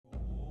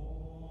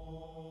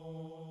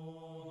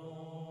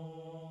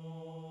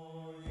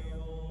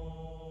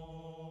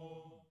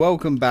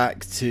Welcome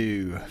back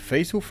to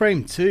Fatal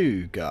Frame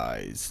 2,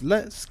 guys.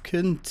 Let's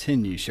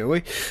continue, shall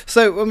we?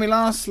 So, when we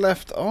last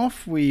left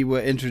off, we were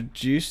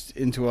introduced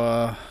into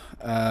our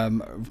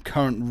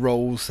current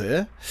roles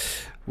here.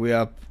 We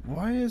are...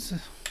 Why is...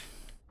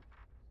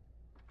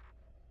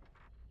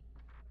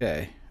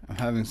 Okay, I'm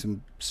having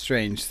some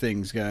strange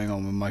things going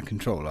on with my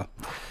controller.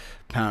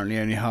 Apparently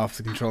only half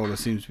the controller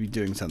seems to be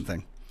doing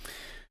something.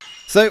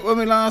 So, when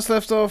we last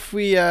left off,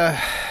 we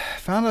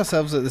found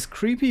ourselves at this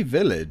creepy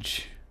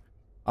village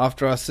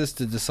after our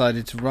sister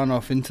decided to run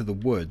off into the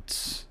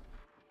woods.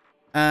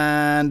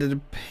 And it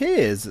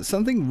appears that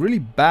something really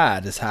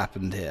bad has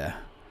happened here.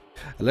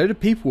 A load of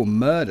people were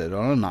murdered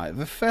on a night of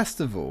a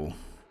festival.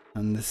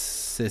 And the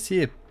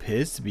city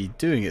appears to be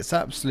doing its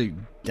absolute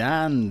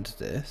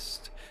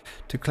damnedest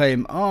to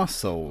claim our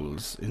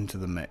souls into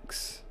the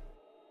mix.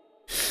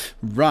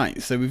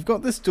 Right, so we've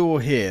got this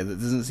door here that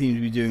doesn't seem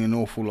to be doing an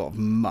awful lot of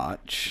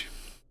much.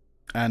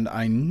 And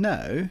I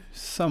know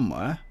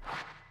somewhere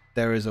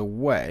there is a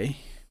way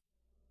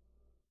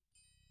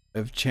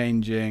of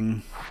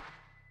changing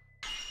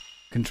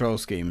control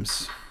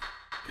schemes.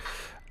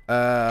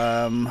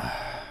 Right.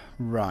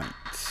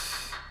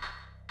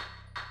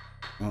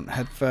 We want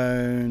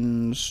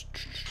headphones.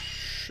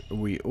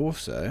 We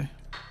also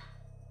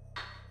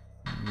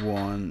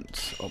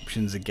want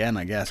options again,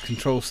 I guess.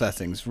 Control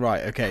settings.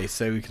 Right, okay,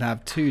 so we can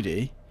have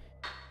 2D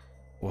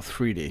or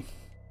 3D.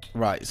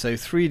 Right, so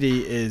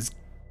 3D is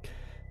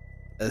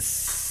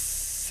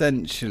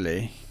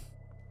essentially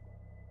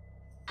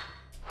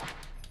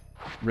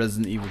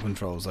Resident Evil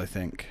controls, I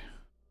think.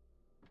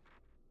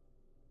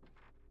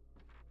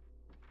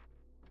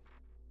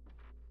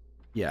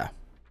 Yeah,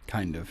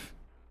 kind of.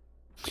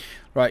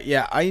 Right,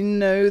 yeah, I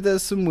know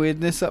there's some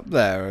weirdness up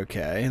there,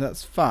 okay,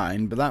 that's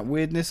fine, but that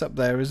weirdness up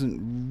there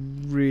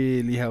isn't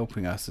really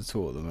helping us at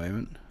all at the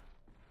moment.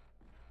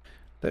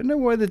 Don't know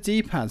why the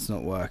D-pad's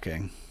not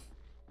working.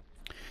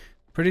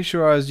 Pretty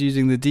sure I was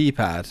using the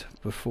D-pad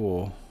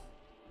before.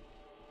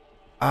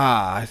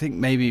 Ah, I think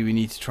maybe we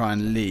need to try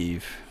and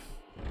leave.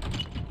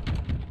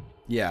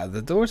 Yeah,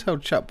 the door is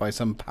held shut by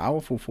some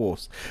powerful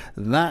force.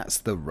 That's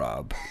the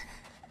rub.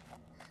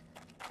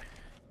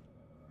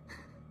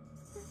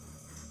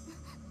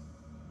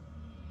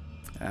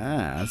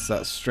 Ah, that's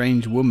that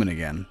strange woman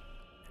again.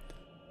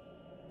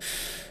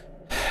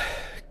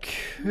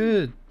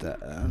 Could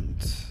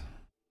that...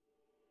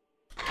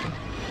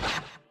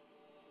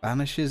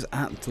 Vanishes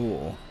at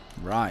door.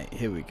 Right,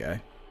 here we go.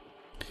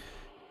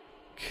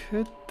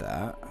 Could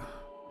that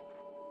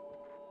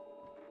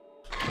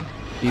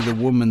be the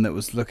woman that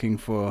was looking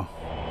for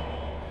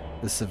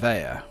the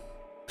surveyor?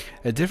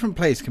 A different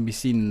place can be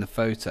seen in the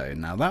photo.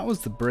 Now that was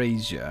the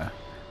brazier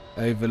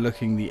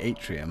overlooking the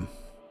atrium.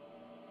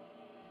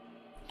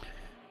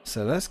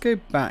 So let's go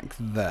back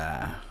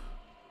there.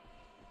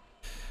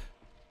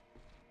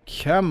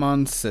 Come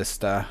on,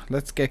 sister.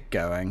 Let's get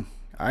going.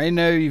 I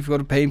know you've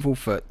got a painful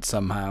foot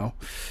somehow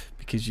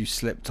because you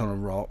slipped on a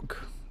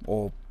rock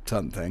or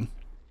something.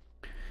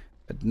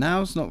 But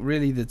now's not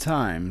really the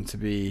time to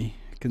be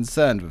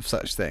concerned with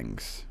such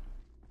things.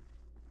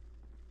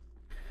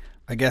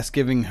 I guess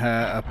giving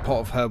her a pot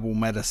of herbal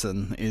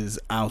medicine is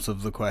out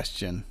of the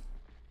question.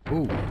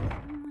 Ooh.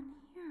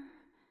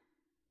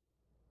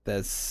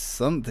 There's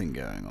something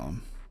going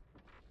on.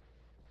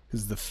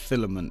 Because the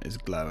filament is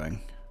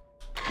glowing.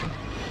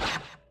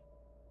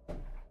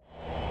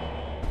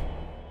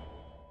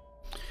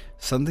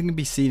 Something can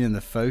be seen in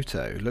the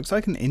photo. Looks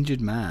like an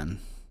injured man.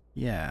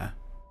 Yeah.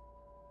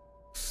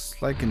 Looks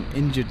like an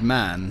injured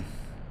man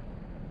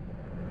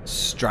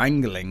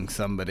strangling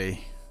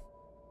somebody,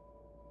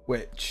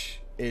 which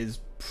is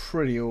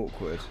pretty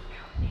awkward.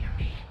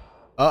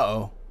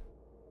 Uh-oh.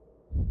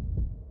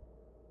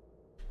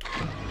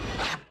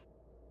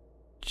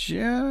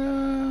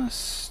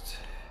 Just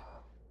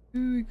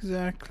who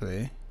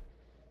exactly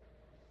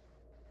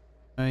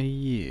are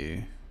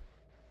you?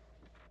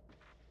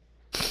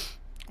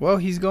 Well,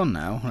 he's gone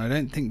now, and I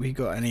don't think we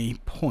got any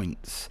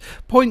points.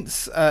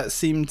 Points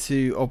seem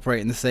to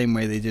operate in the same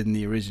way they did in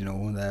the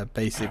original. They're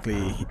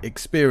basically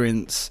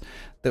experience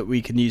that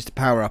we can use to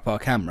power up our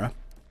camera,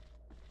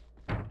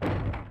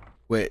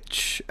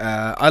 which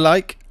I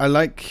like.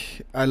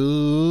 I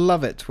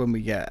love it when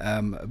we get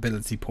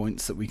ability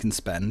points that we can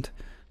spend.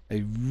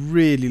 I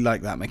really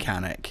like that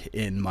mechanic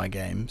in my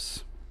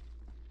games.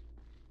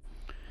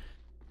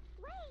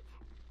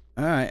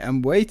 Alright,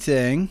 I'm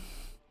waiting.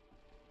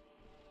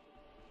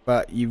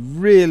 But you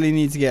really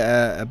need to get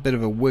a bit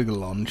of a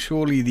wiggle on.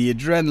 Surely the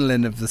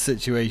adrenaline of the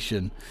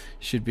situation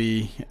should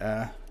be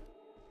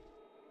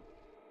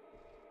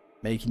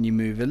making you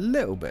move a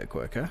little bit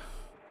quicker.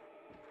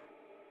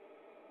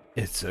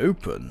 It's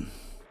open.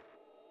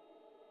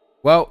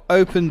 Well,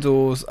 open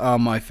doors are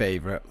my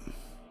favourite.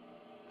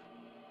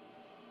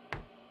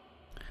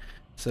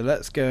 So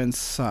let's go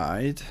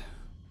inside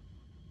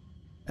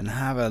and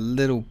have a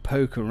little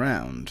poke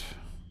around.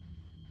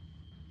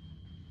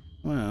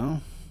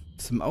 Well...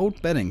 some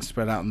old bedding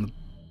spread out on the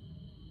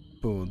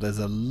board. There's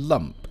a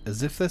lump,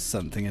 as if there's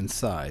something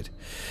inside.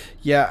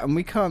 Yeah, and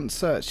we can't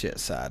search it,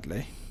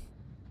 sadly.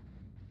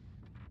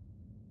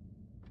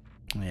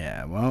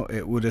 Yeah, well,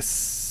 it would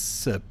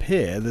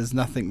appear there's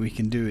nothing we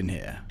can do in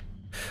here.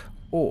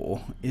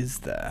 Or is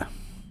there?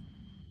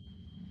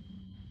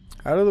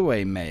 Out of the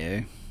way,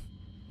 Mayu.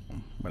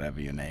 Whatever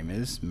your name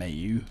is,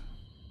 Mayu.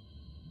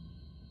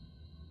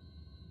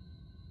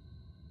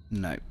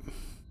 No,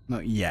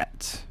 not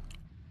yet.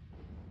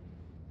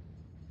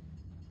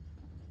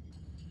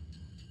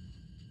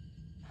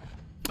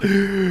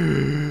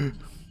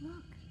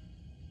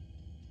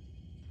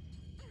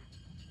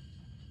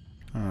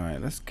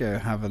 Alright, let's go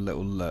have a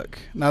little look.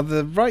 Now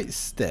the right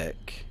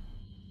stick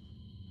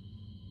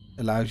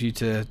allows you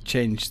to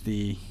change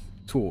the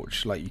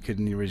torch like you could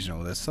in the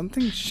original. There's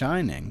something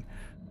shining.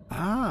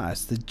 Ah,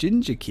 it's the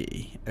ginger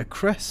key. A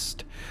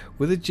crest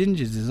with a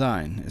ginger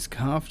design is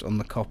carved on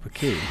the copper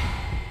key.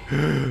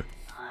 I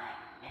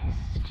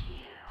missed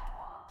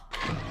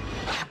you.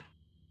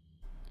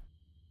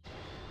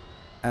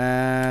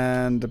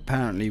 And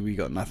apparently we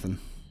got nothing.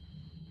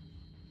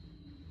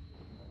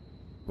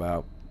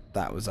 Well,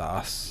 that was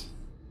us.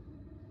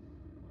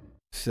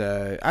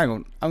 So, hang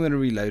on. I'm going to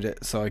reload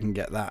it so I can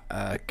get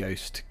that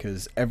ghost,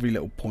 because every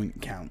little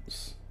point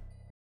counts.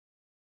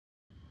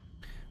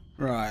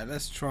 Right,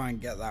 let's try and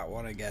get that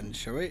one again,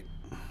 shall we?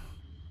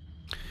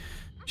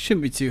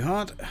 Shouldn't be too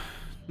hard.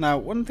 Now,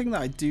 one thing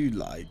that I do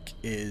like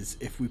is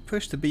if we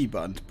push the B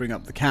button to bring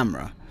up the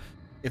camera,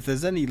 if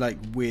there's any like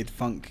weird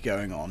funk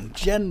going on,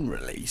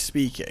 generally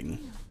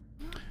speaking,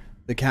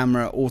 the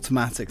camera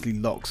automatically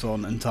locks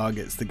on and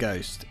targets the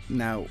ghost.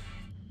 Now,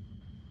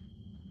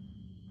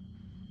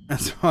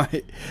 that's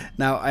right.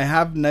 Now, I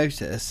have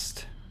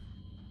noticed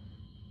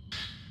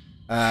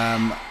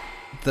that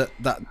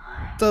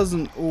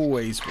doesn't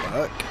always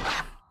work.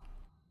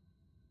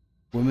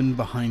 Woman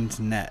behind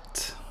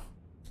net.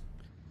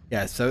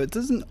 Yeah, so it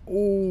doesn't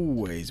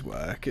always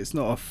work. It's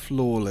not a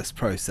flawless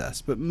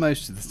process, but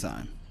most of the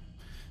time.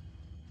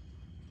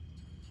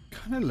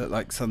 Kind of looked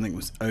like something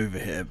was over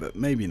here, but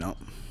maybe not.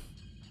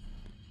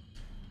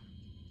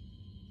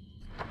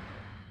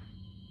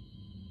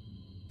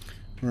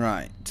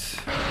 Right.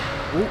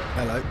 Oh,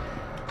 hello.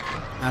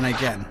 And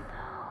again.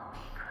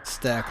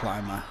 Stair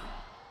climber.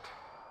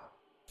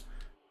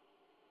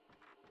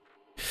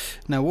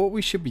 Now what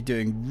we should be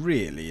doing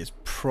really is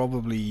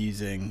probably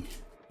using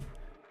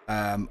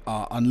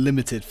our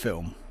unlimited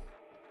film,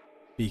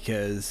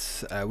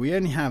 because we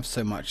only have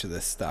so much of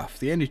this stuff.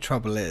 The only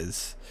trouble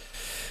is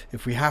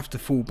if we have to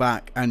fall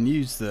back and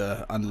use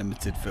the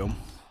unlimited film,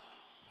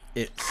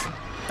 it's...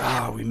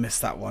 Ah, we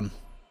missed that one.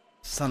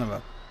 Son of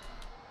a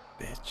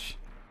bitch.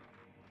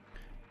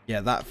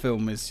 Yeah, that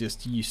film is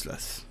just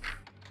useless.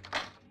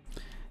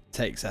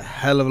 Takes a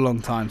hell of a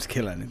long time to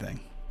kill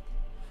anything.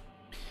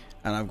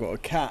 And I've got a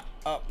cat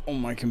up on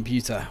my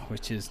computer,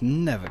 which is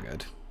never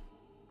good.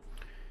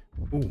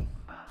 Ooh.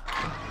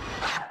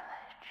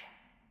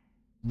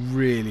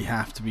 Really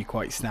have to be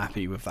quite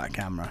snappy with that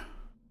camera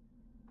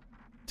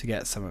to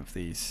get some of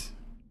these.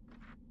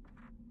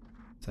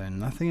 So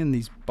nothing in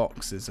these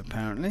boxes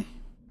apparently.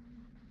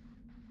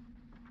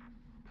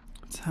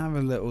 Let's have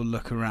a little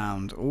look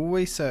around.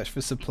 Always search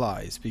for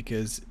supplies,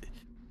 because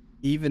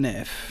even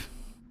if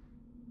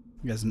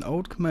there's an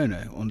old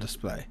kimono on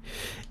display,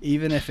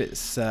 even if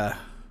it's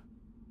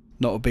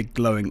not a big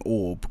glowing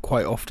orb,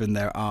 quite often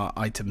there are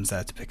items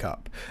there to pick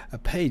up. A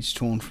page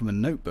torn from a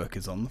notebook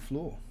is on the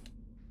floor.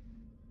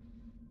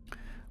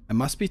 I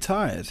must be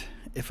tired.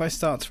 If I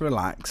start to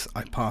relax,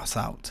 I pass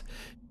out.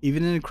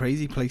 Even in a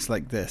crazy place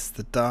like this,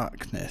 the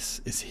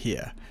darkness is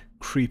here,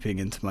 creeping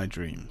into my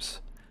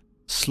dreams.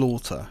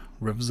 Slaughter,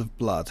 rivers of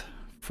blood,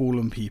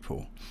 fallen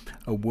people,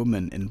 a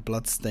woman in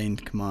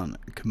blood-stained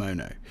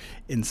kimono,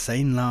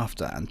 insane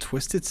laughter, and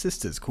twisted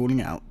sisters calling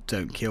out,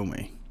 "Don't kill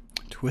me."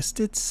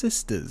 Twisted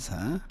sisters,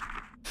 huh?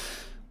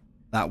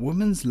 That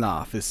woman's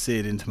laugh is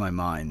seared into my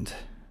mind.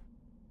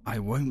 I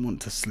won't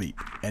want to sleep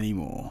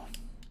anymore.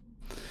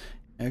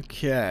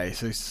 Okay,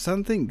 so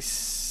something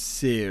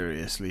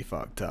seriously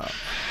fucked up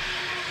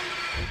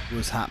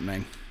was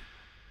happening.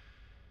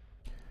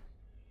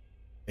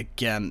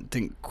 Again,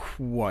 didn't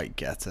quite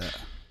get it.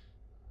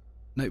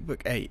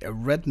 Notebook 8, a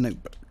red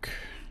notebook.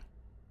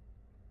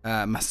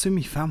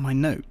 Masumi found my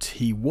note.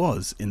 He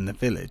was in the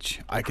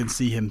village. I can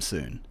see him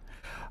soon.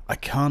 I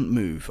can't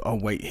move. I'll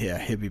wait here.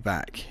 He'll be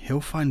back.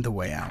 He'll find the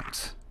way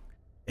out.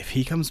 If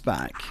he comes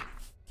back...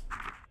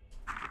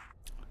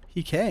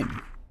 He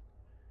came.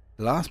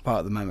 The last part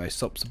of the memo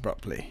stops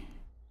abruptly.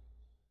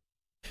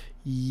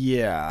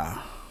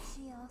 Yeah.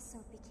 She also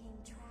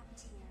became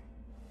trapped here.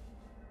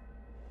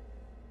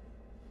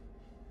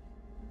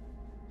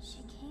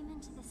 She came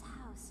into this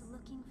house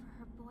looking for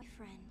her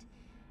boyfriend.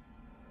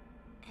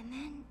 And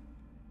then,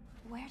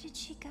 where did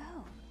she go?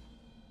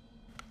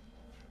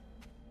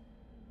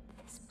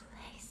 This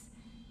place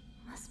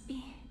must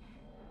be...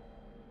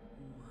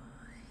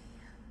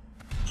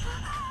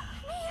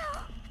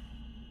 Mio!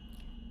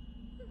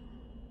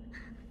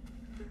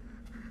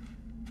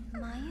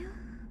 Mayu?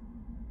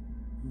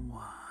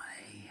 Why?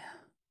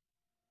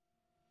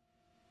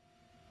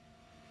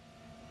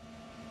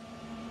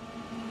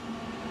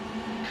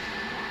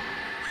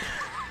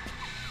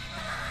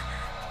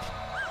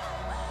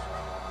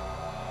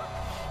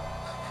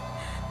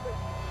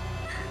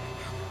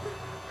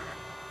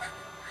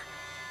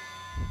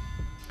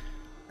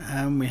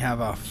 And we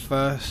have our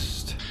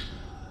first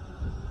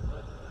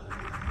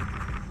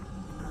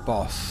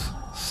boss,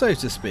 so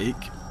to speak.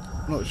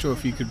 I'm not sure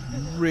if you could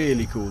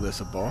really call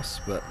this a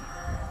boss, but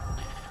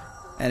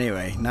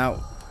anyway,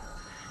 now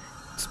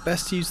it's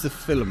best to use the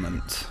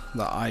filament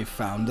that I've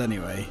found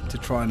anyway to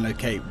try and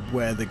locate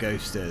where the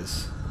ghost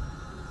is,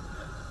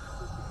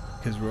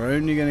 because we're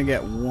only going to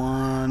get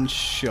one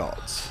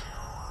shot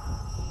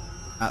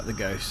at the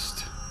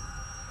ghost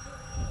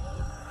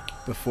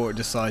before it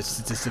decides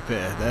to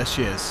disappear. There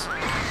she is.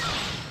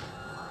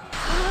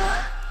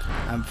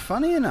 And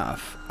funny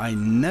enough, I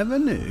never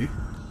knew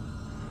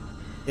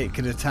it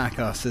could attack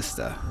our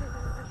sister.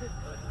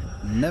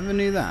 Never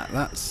knew that.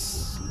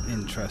 That's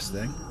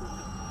interesting.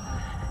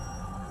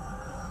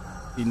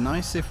 Be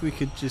nice if we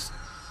could just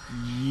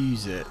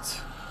use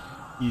it.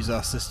 Use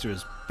our sister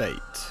as bait.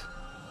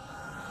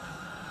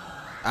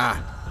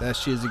 Ah, there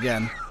she is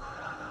again.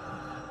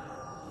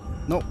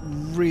 Not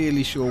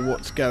really sure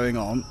what's going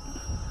on.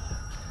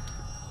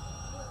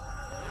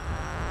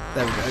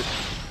 There we go.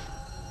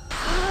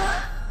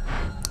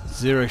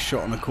 Zero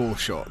shot and a core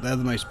shot. They're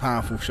the most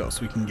powerful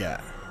shots we can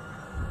get.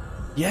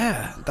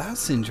 Yeah,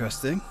 that's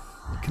interesting.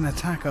 It can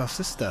attack our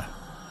sister.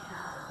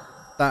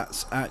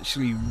 That's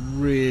actually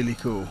really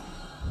cool.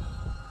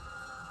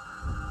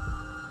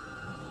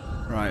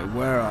 Right,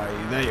 where are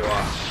you? There you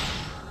are.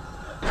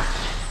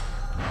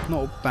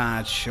 Not a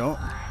bad shot.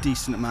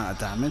 Decent amount of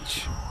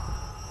damage.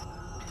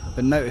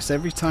 But notice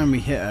every time we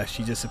hit her,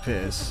 she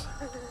disappears.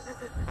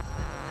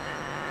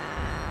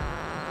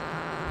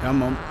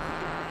 Come on.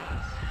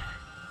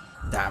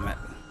 Damn it.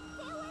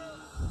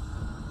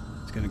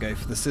 It's going to go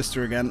for the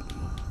sister again.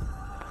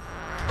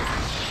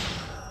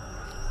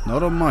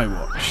 Not on my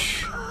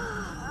watch.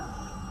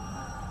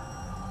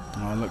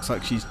 Oh, looks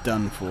like she's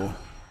done for.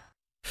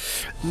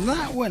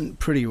 That went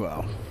pretty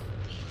well.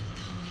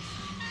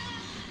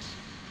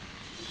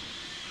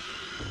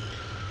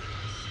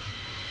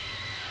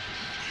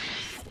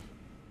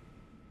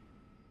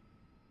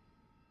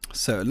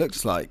 So it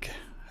looks like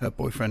her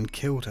boyfriend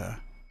killed her.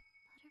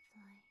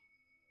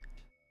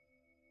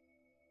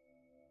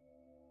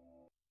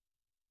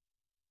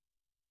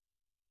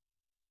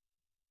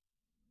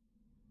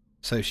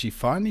 So she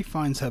finally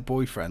finds her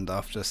boyfriend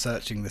after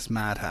searching this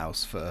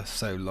madhouse for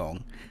so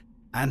long,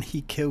 and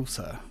he kills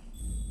her.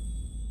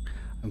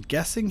 I'm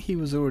guessing he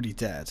was already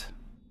dead.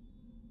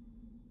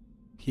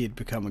 He had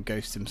become a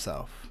ghost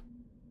himself.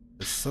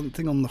 There's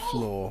something on the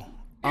floor.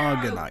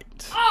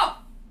 Argonite.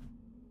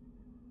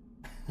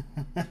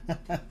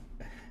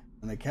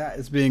 And the cat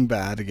is being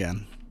bad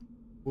again.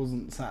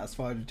 Wasn't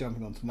satisfied with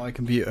jumping onto my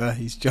computer,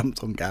 he's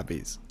jumped on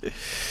Gabby's.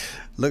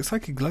 Looks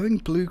like a glowing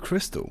blue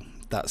crystal.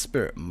 That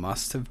spirit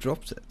must have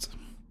dropped it.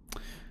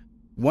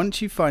 Once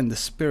you find the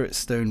Spirit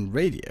Stone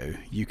radio,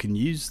 you can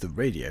use the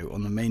radio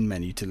on the main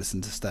menu to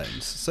listen to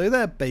stones. So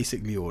they're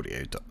basically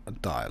audio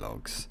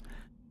dialogues.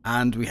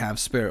 And we have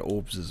spirit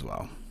orbs as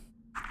well.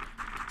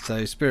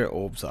 So spirit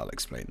orbs, I'll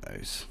explain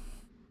those.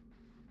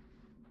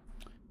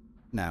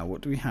 Now,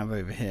 what do we have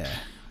over here?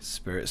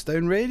 Spirit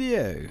Stone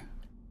radio.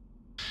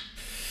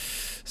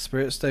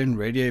 Spirit Stone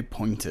radio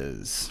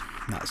pointers.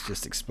 That's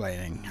just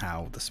explaining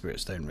how the Spirit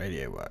Stone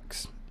radio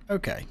works.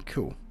 Okay,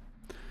 cool.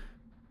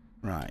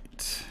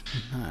 Right,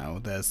 now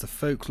there's the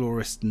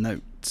Folklorist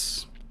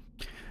Notes.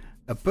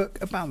 A book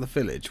about the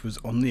village was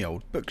on the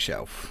old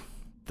bookshelf.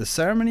 The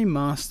ceremony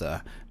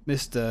master,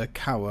 Mr.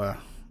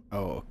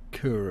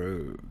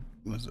 Kuru,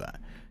 what's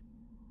that?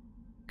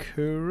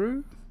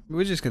 Kuru?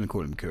 We're just going to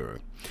call him Kuru.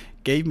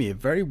 Gave me a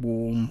very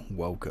warm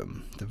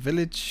welcome. The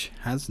village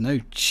has no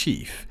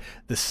chief.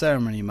 The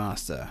ceremony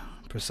master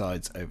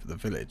presides over the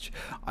village.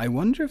 I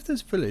wonder if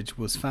this village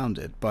was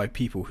founded by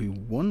people who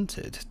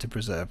wanted to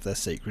preserve their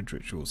sacred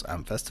rituals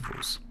and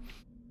festivals.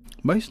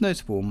 Most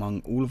notable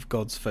among all of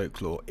God's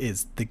folklore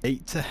is the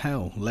Gate to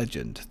Hell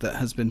legend that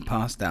has been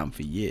passed down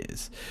for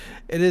years.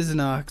 It is an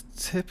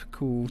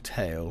archetypical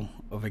tale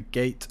of a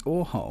gate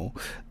or hole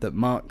that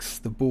marks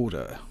the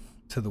border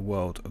to the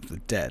world of the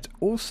dead,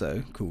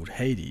 also called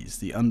Hades,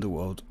 the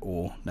underworld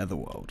or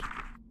netherworld.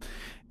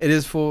 It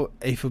is for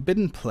a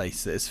forbidden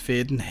place that is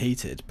feared and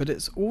hated, but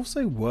it's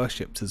also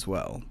worshipped as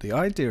well. The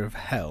idea of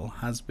hell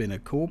has been a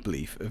core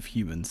belief of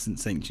humans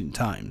since ancient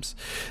times.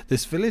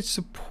 This village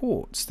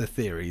supports the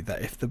theory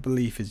that if the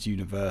belief is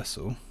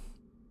universal,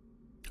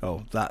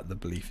 the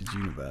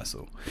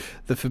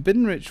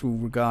forbidden ritual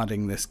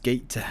regarding this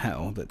gate to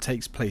hell that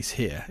takes place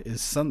here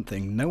is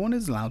something no one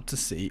is allowed to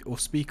see or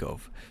speak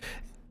of.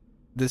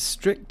 This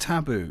strict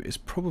taboo is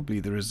probably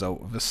the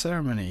result of a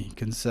ceremony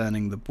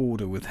concerning the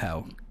border with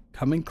hell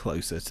coming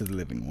closer to the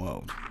living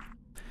world.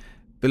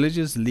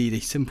 Villagers lead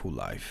a simple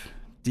life.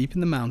 Deep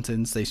in the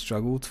mountains, they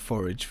struggle to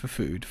forage for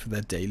food for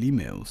their daily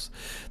meals.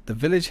 The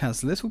village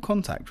has little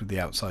contact with the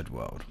outside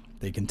world.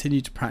 They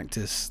continue to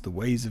practice the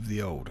ways of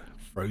the old,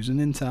 frozen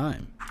in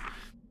time.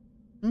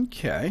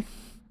 Okay,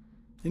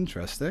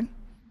 interesting.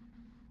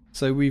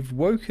 So we've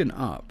woken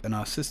up and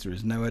our sister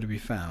is nowhere to be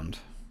found.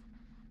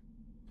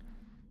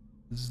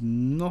 There's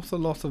not a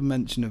lot of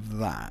mention of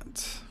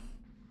that.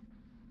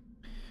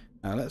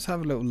 Now let's have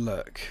a little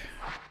look.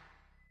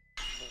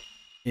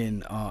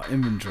 in our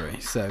inventory.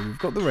 So we've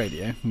got the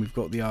radio and we've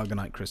got the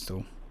Argonite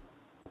crystal.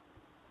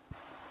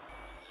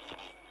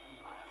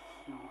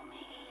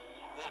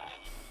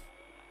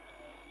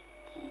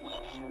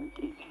 Where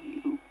did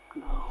you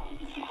go?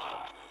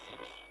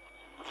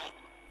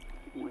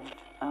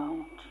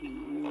 Without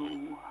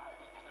you,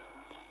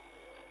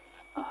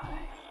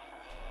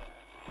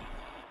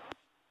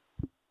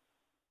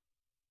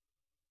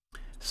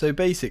 So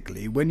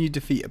basically, when you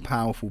defeat a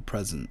powerful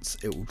presence,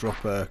 it will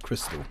drop a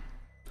crystal.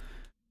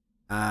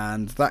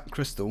 And that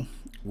crystal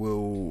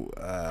will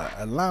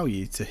allow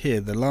you to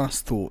hear the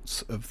last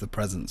thoughts of the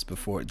presence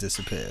before it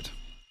disappeared.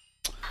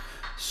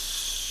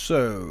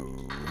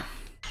 So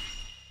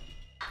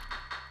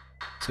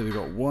we've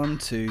got 1,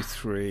 2,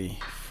 3,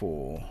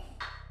 4.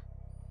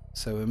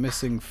 So we're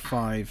missing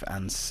 5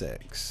 and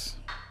 6.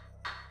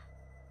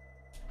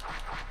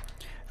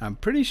 I'm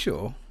pretty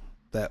sure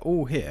they're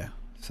all here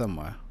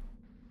somewhere.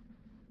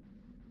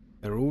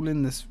 They're all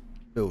in this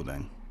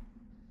building.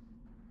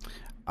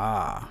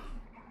 Ah.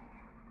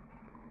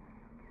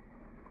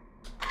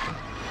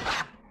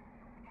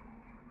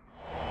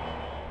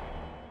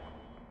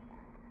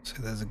 So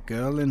there's a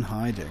girl in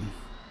hiding.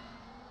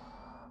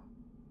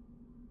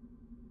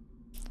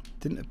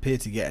 Didn't appear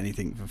to get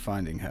anything for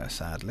finding her,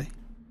 sadly.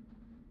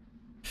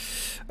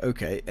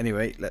 Okay,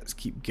 anyway, let's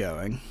keep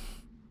going.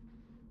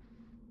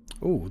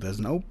 Oh, there's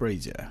an old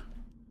brazier.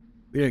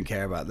 We don't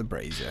care about the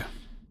brazier.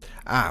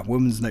 Ah,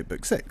 Woman's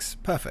Notebook 6.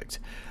 Perfect.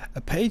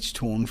 A page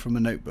torn from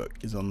a notebook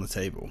is on the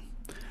table.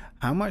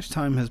 How much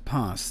time has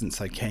passed since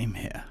I came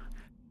here?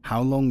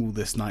 How long will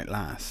this night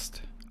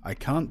last? I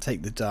can't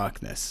take the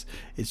darkness.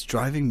 It's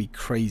driving me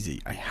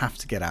crazy. I have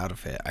to get out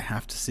of here. I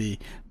have to see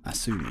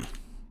Masumi.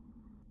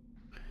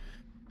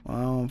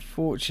 Well,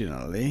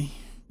 unfortunately,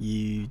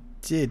 you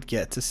did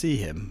get to see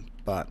him,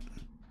 but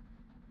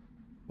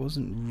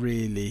wasn't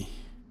really...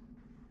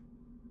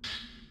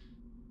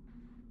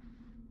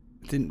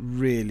 didn't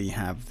really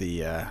have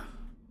the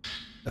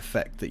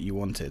effect that you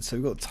wanted. So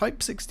we've got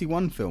Type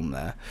 61 film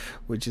there,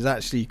 which is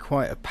actually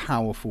quite a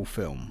powerful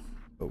film,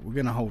 but we're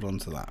going to hold on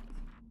to that.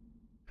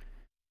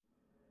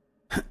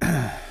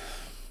 Mayu!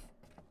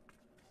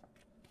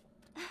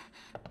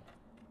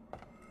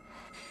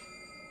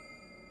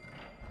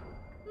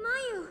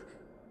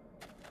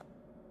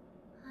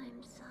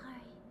 I'm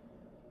sorry.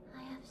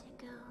 I have to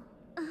go.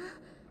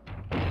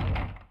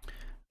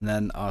 And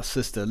then our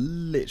sister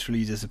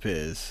literally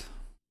disappears.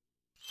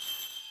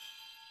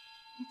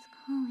 It's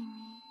calling me.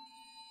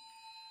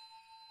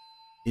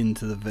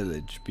 Into the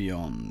village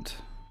beyond.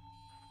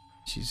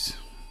 She's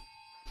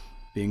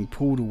being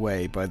pulled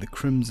away by the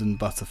crimson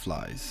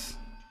butterflies.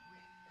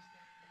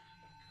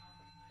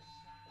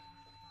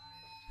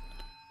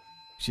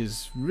 Which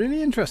is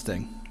really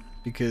interesting,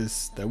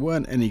 because there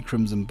weren't any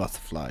crimson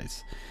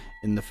butterflies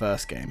in the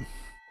first game.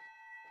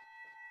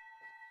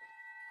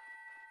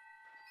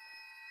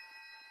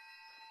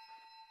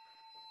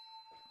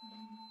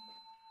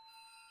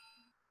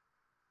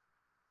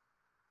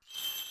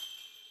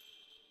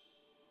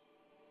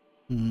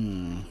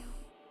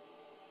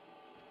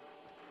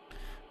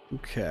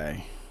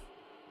 Okay.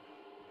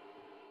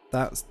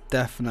 That's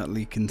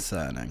definitely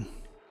concerning.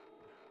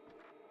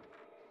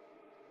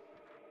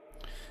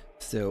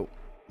 Still,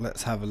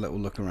 let's have a little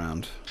look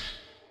around.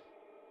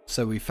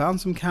 So we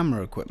found some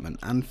camera equipment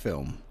and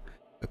film.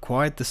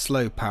 Acquired the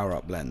slow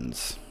power-up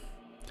lens.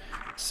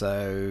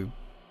 So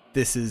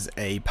this is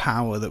a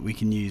power that we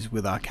can use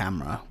with our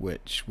camera,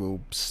 which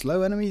will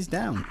slow enemies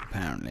down,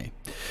 apparently.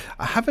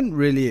 I haven't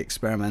really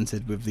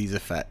experimented with these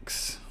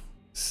effects,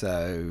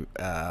 so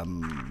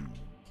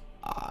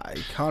I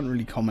can't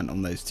really comment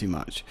on those too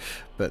much.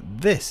 But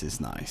this is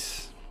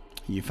nice.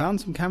 You found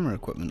some camera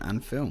equipment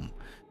and film.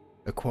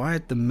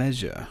 Acquired the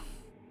measure.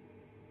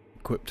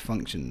 Equipped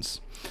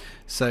functions.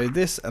 So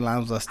this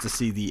allows us to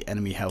see the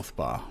enemy health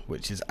bar,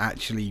 which is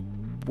actually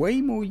way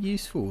more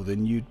useful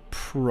than you'd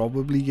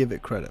probably give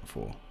it credit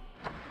for.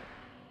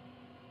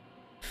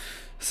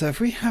 So if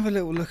we have a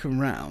little look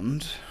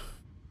around,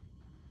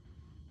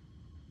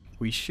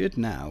 we should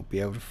now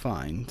be able to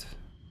find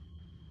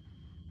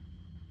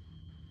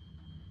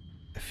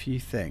a few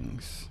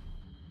things.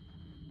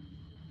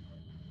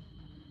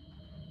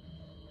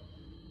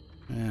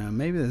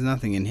 Maybe there's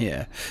nothing in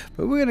here,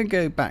 but we're going to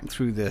go back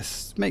through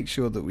this, make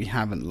sure that we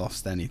haven't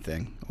lost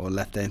anything or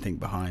left anything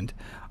behind.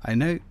 I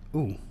know...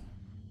 Ooh.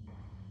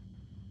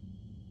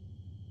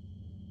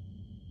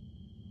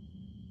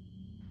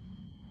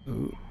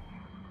 Ooh.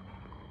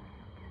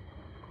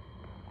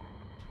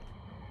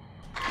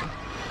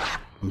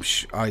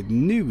 I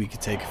knew we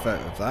could take a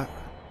photo of that.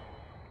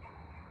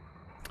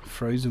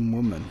 Frozen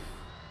woman.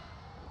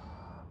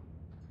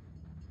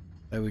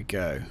 There we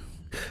go.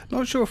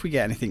 Not sure if we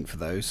get anything for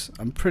those.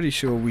 I'm pretty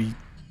sure we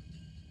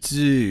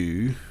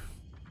do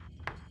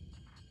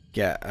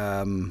get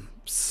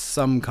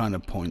some kind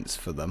of points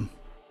for them.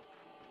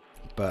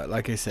 But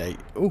like I say,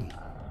 ooh,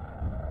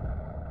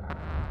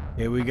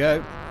 here we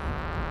go.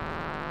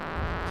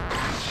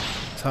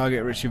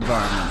 Target rich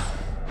environment.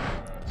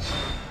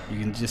 You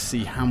can just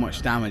see how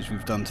much damage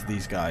we've done to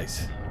these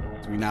guys.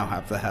 So we now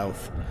have the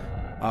health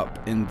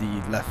up in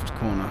the left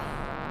corner.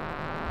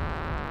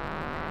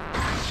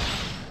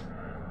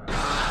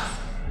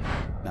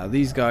 Now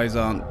these guys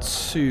aren't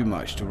too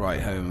much to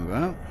write home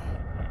about.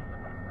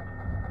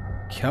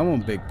 Come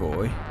on, big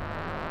boy.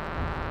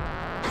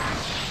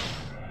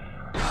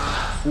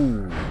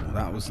 Ooh,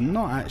 that was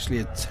not actually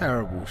a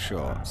terrible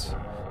shot,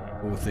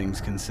 all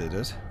things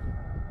considered.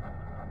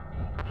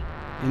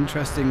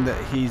 Interesting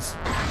that he's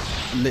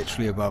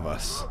literally above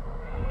us.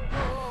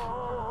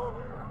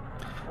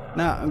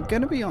 Now, I'm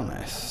going to be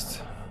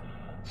honest.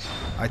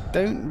 I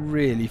don't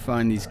really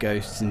find these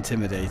ghosts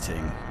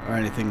intimidating or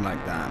anything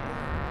like that.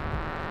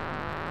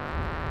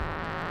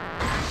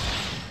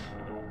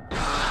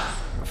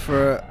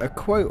 For a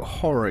quote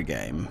horror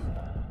game,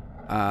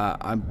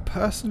 I'm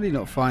personally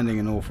not finding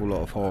an awful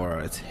lot of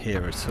horror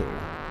here at all.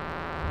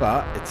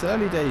 But it's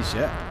early days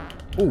yet.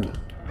 Ooh,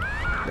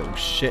 little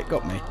shit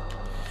got me.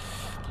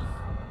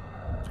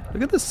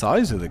 Look at the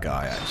size of the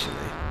guy, actually.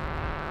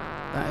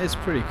 That is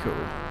pretty cool.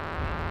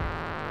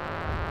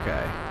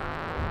 Okay.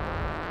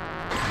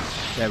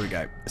 There we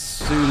go. As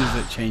soon as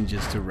it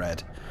changes to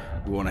red,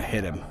 we want to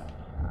hit him.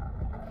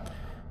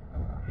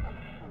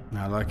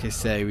 Now, like I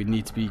say, we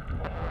need to be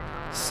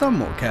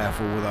somewhat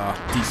careful with our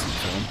decent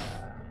film.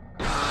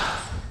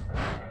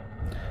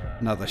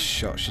 Another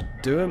shot should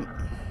do him.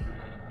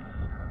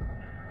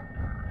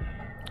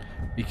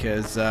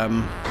 Because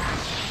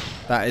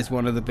that is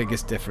one of the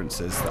biggest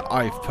differences that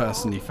I've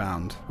personally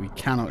found. We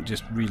cannot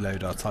just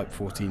reload our Type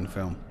 14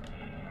 film.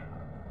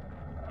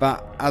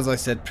 But as I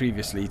said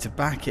previously, to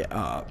back it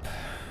up,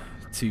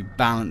 to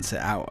balance it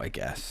out, I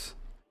guess,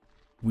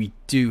 we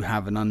do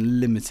have an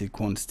unlimited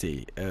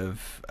quantity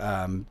of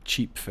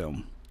cheap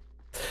film.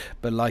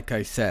 But like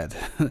I said,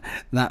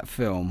 that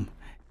film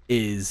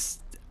is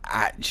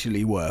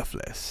actually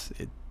worthless.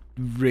 It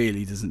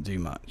really doesn't do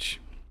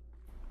much.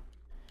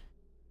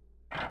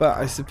 But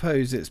I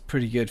suppose it's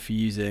pretty good for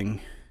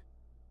using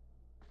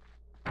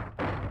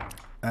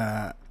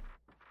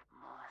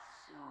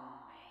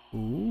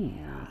ooh.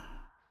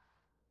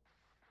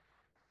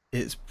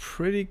 It's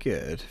pretty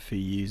good for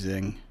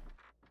using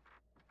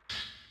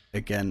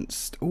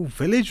against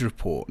village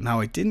report. Now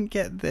I didn't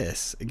get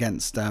this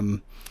against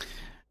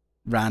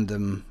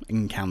random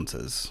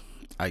encounters,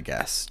 I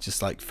guess,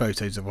 just like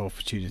photos of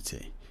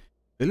opportunity.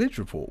 Village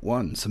report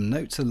 1. Some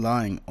notes are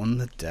lying on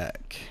the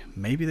deck.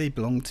 Maybe they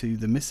belong to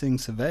the missing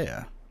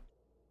surveyor.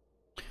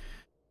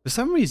 For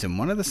some reason,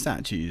 one of the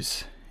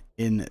statues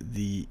in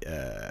the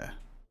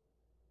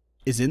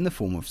is in the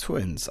form of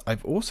twins.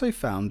 I've also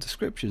found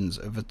descriptions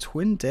of a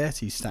twin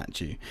deity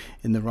statue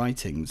in the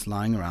writings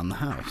lying around the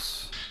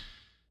house.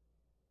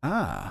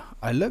 Ah,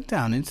 I looked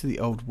down into the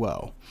old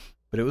well,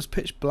 but it was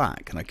pitch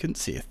black and I couldn't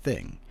see a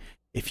thing.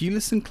 If you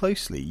listen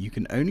closely, you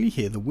can only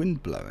hear the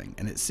wind blowing,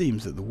 and it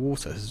seems that the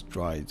water has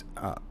dried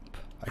up.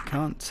 I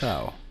can't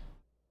tell.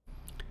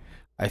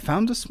 I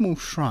found a small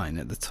shrine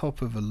at the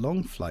top of a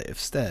long flight of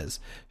stairs,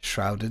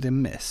 shrouded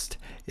in mist.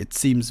 It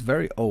seems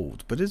very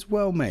old, but is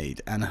well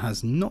made and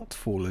has not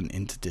fallen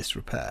into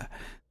disrepair.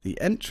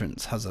 The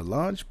entrance has a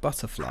large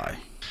butterfly.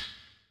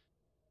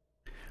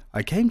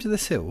 I came to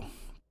this hill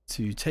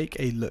to take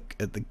a look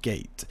at the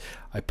gate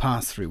I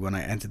passed through when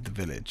I entered the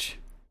village.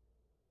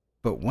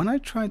 But when I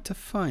tried to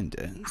find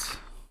it,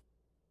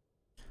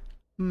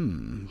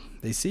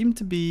 they seem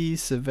to be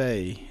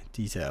survey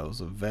details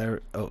of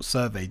various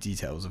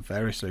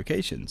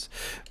locations,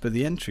 but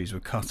the entries were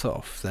cut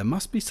off. There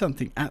must be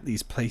something at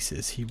these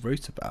places he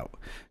wrote about.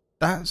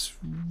 That's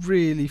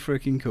really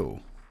freaking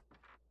cool.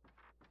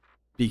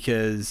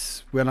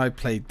 Because when I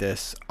played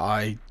this,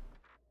 I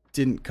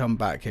didn't come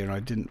back here and I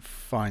didn't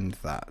find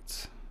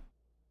that.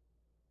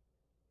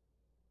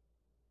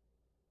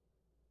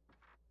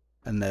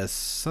 And there's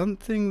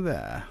something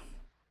there.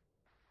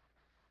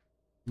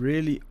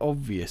 Really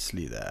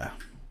obviously there.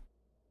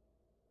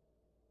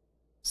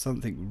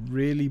 Something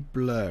really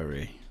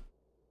blurry.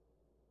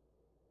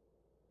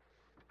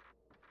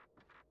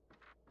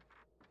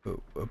 But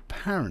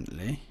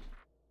apparently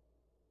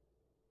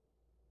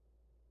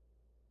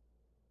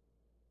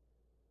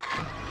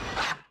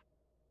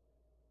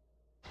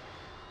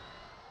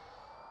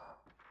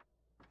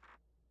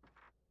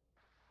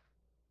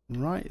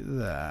right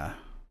there.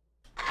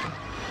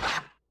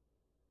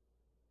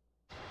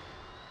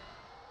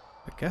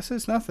 I guess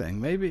it's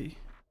nothing. Maybe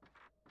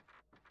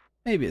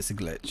it's a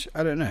glitch.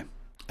 I don't know.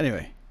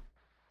 Anyway,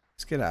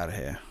 let's get out of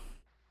here.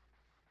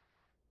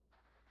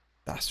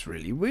 That's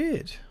really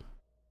weird.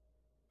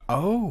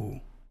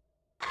 Oh.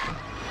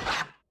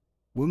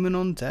 Woman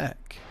on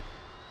deck.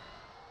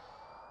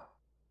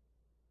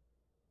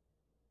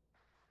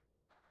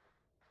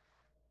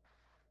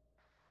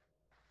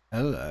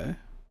 Hello.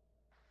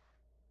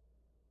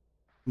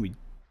 Can we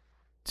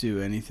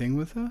do anything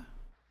with her?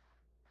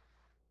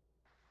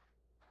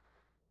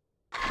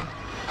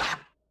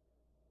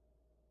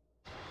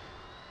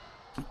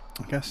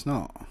 I guess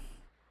not.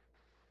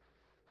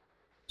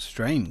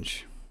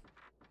 Strange.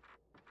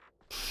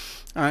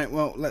 Alright,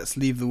 well, let's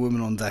leave the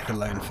woman on deck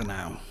alone for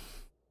now.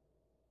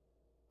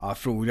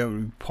 After all, we don't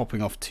want to be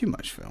popping off too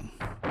much film.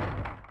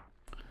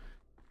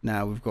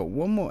 Now we've got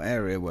one more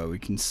area where we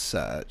can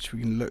search.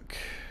 We can look.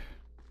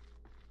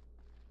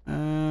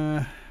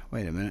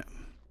 Wait a minute.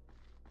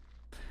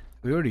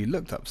 We already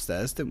looked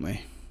upstairs, didn't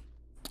we?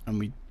 And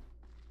we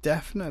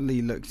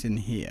definitely looked in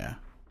here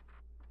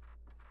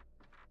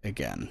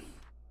again.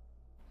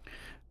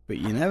 But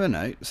you never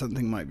know,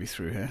 something might be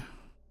through here.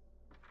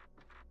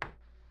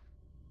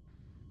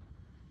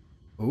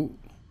 Oh,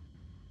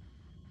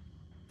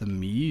 the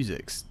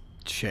music's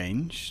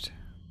changed,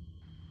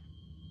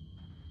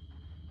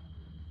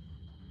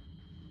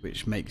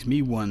 which makes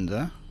me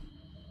wonder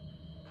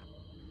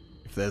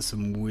if there's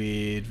some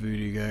weird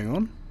voodoo going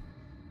on.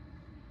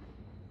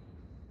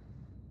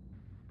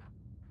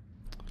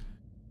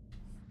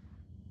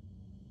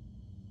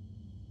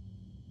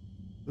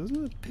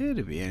 Doesn't appear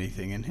to be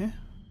anything in here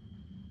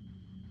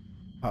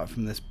apart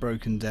from this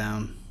broken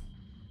down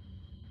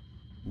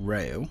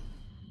rail.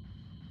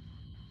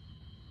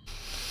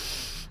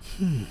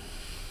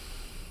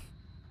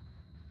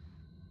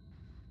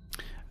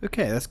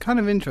 Okay, that's kind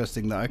of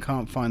interesting that I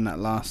can't find that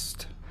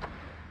last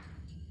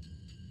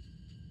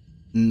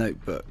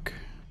notebook.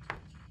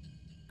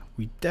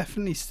 We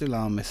definitely still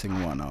are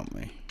missing one, aren't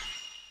we?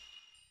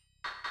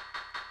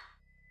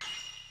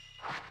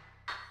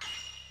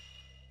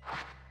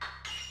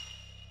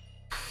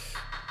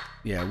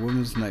 Yeah,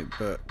 woman's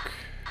notebook.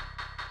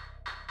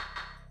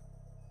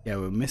 Yeah,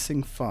 we're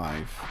missing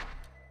 5.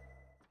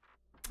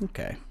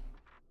 Okay.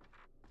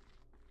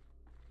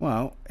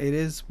 Well, it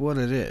is what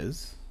it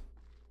is.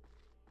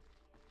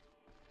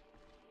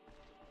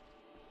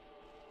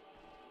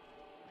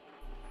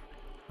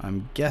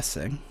 I'm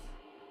guessing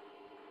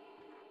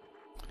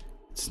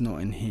it's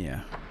not in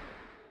here.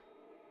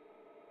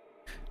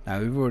 Now,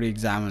 we've already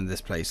examined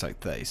this place like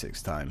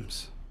 36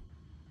 times.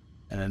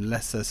 And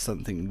unless there's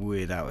something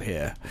weird out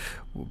here,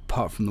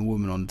 apart from the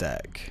woman on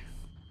deck.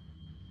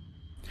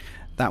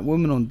 That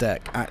woman on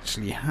deck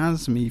actually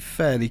has me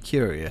fairly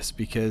curious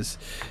because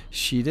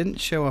she didn't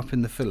show up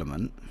in the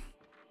filament.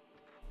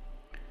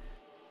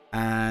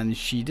 And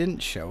she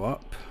didn't show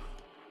up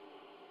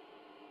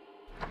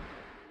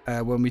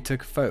when we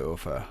took a photo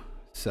of her.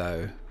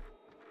 So,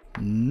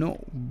 not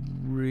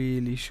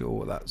really sure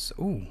what that's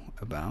all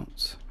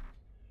about.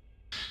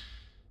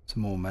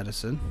 Some more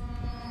medicine.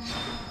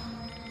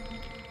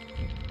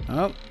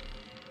 Oh,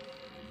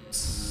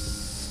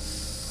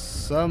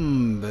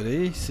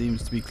 somebody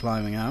seems to be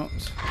climbing out,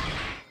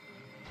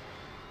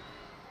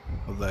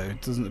 although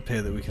it doesn't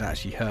appear that we can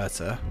actually hurt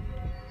her.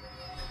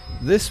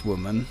 This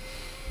woman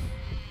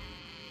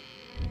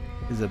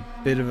is a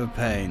bit of a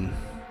pain.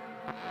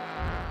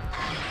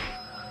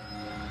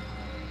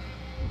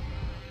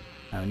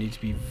 Now we need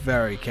to be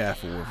very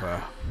careful with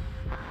her.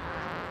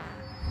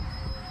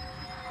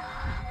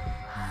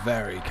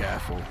 Very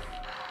careful.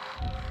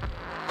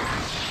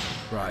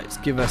 Right, let's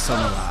give her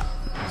some of that.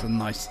 It's a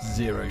nice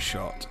 0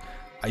 shot.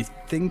 I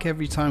think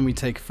every time we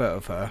take a photo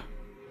of her,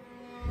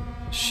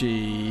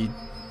 she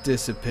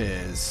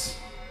disappears.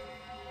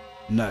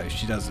 No,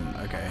 she doesn't.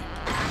 Okay.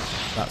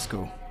 That's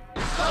cool.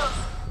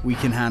 We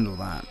can handle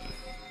that.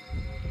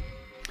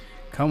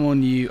 Come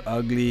on, you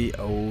ugly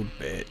old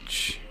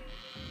bitch.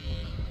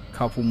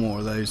 Couple more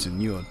of those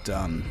and you're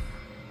done.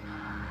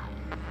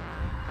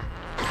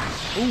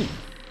 Ooh.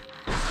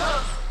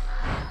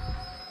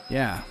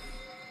 Yeah.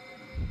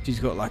 She's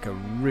got like a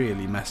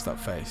really messed up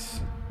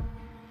face.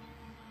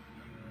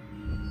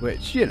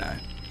 Which, you know,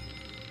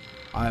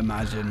 I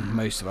imagine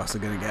most of us are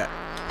going to get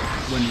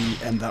when we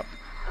end up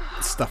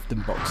stuffed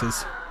in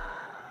boxes.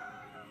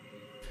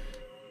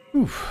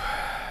 Oof.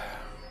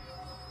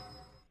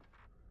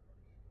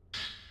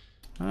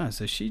 Ah,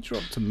 so she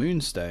dropped a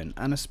moonstone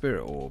and a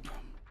spirit orb.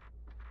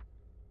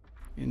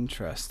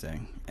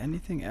 Interesting.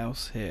 Anything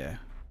else here?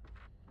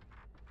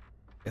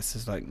 Guess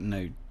there's like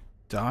no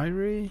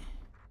diary?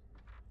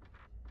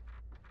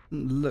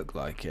 Doesn't look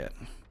like it.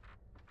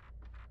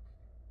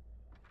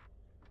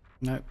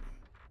 Nope.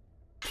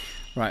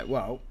 Right,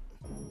 well,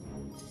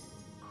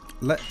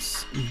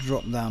 let's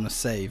drop down a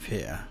save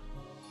here.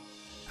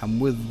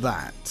 And with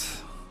that,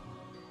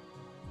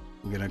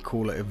 we're going to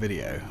call it a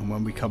video. And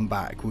when we come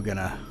back, we're going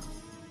to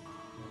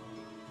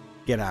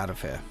get out of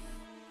here.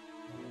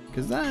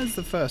 Because that is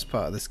the first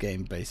part of this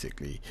game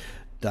basically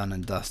done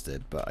and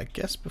dusted. But I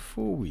guess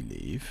before we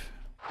leave,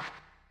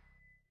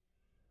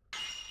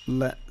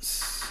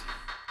 let's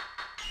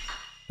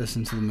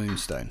listen to the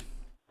moonstone.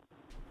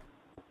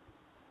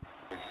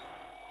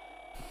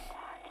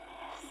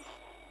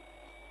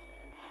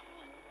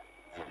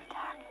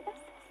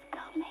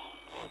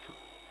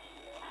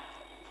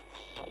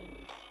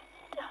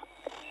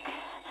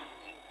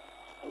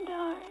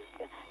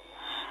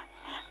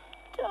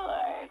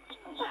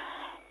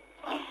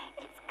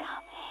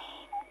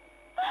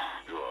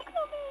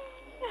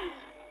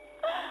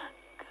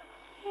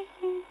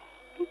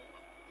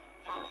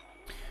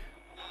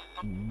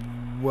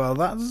 Well,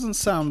 that doesn't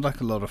sound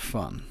like a lot of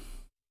fun.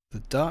 The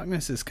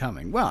darkness is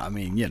coming. Well, I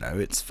mean, you know,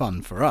 it's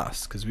fun for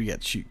us because we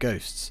get to shoot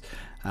ghosts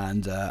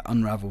and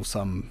unravel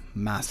some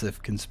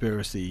massive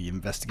conspiracy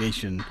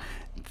investigation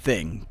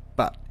thing.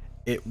 But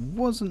it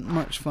wasn't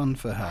much fun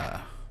for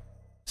her.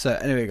 So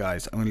anyway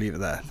guys, I'm going to leave it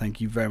there. Thank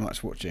you very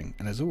much for watching,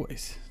 and as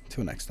always,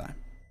 till next time.